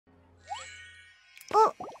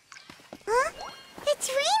Oh. Huh? It's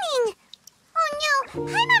raining! Oh no,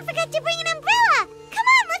 Paimon forgot to bring an umbrella! Come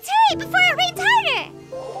on, let's hurry before it rains harder!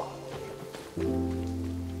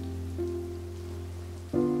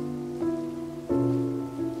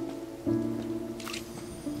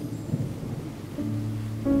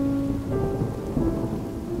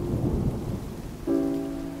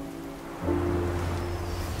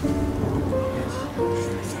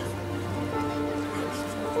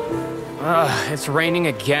 It's raining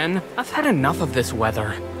again? I've had enough of this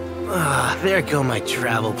weather. There go my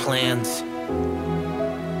travel plans.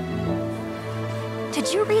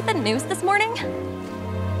 Did you read the news this morning?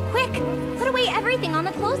 Quick, put away everything on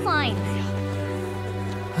the clothesline.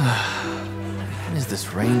 When is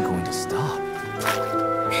this rain going to stop?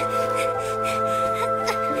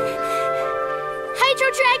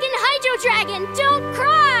 Hydro Dragon, don't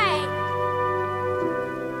cry!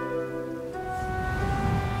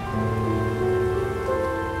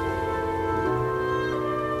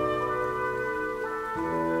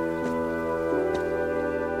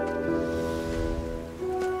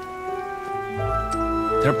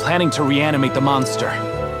 They're planning to reanimate the monster.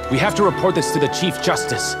 We have to report this to the Chief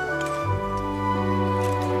Justice.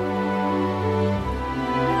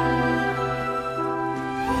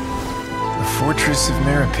 The Fortress of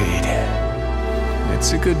Meripede.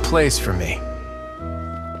 It's a good place for me.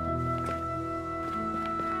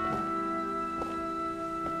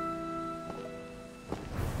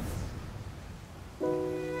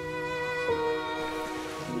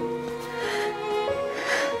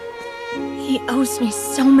 He owes me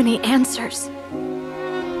so many answers.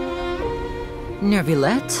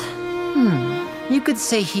 Neuvillette? You could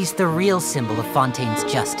say he's the real symbol of Fontaine's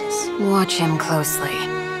justice. Watch him closely.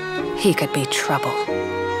 He could be trouble.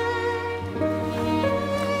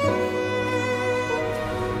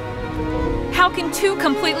 How can two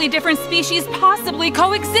completely different species possibly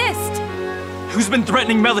coexist? Who's been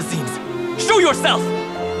threatening Melusines? Show yourself!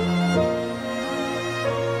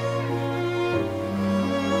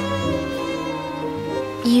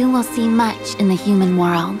 You will see much in the human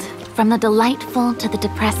world, from the delightful to the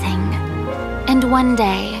depressing. And one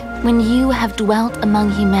day, when you have dwelt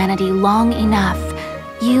among humanity long enough,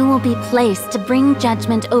 you will be placed to bring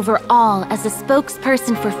judgment over all as a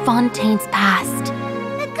spokesperson for Fontaine's past.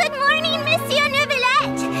 Good morning, Monsieur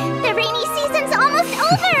Neuvillette! The rainy season's almost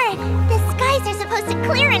over! The skies are supposed to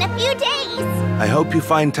clear in a few days! I hope you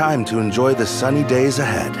find time to enjoy the sunny days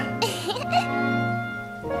ahead.